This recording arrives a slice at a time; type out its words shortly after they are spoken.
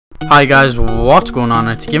Hi guys, what's going on?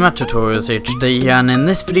 It's Gamer Tutorials HD here, and in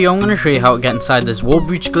this video I'm going to show you how to get inside this wall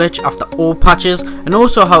breach glitch after all patches, and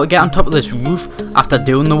also how to get on top of this roof after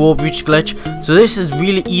doing the wall breach glitch. So this is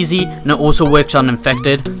really easy and it also works on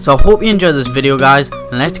infected. So I hope you enjoy this video guys,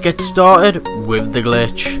 and let's get started with the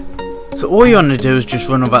glitch. So all you want to do is just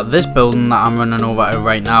run over this building that I'm running over at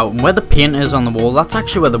right now, and where the paint is on the wall, that's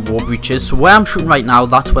actually where the wall breach is. So where I'm shooting right now,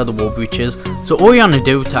 that's where the wall breach is. So all you want to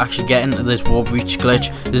do to actually get into this wall breach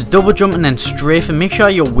glitch is double jump and then strafe, and make sure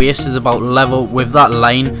your waist is about level with that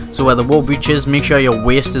line. So where the wall breach is, make sure your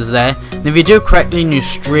waist is there, and if you do correctly and you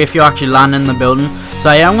strafe, you actually land in the building. So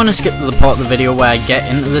I am going to skip to the part of the video where I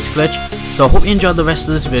get into this glitch. So I hope you enjoyed the rest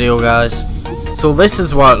of this video guys. So this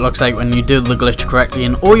is what it looks like when you do the glitch correctly,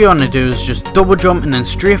 and all you want to do is just double jump and then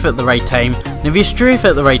strafe at the right time. And if you strafe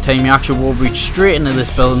at the right time, you actually wall breach straight into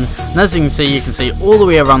this building, and as you can see all the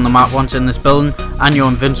way around the map once in this building, and you're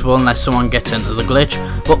invincible unless someone gets into the glitch.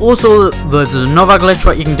 But also there's another glitch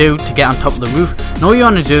what you can do to get on top of the roof, and all you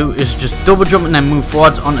want to do is just double jump and then move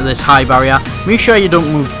forwards onto this high barrier. Make sure you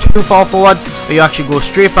don't move too far forwards, but you actually go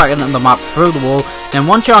straight back into the map through the wall. Then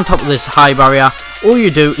once you're on top of this high barrier, all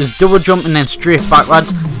you do is double jump and then strafe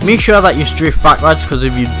backwards. Make sure that you strafe backwards, because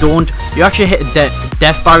if you don't, you actually hit a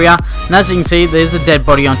death barrier. And as you can see, there's a dead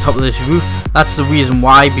body on top of this roof. That's the reason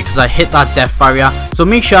why, because I hit that death barrier. So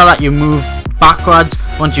make sure that you move backwards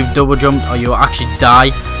once you've double jumped, or you'll actually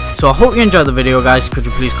die. So I hope you enjoyed the video guys. Could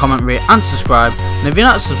you please comment, rate and subscribe, and if you're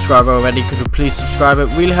not a subscriber already, could you please subscribe?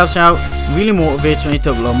 It really helps me out, really motivates me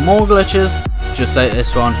to upload more glitches just like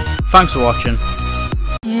this one. Thanks for watching.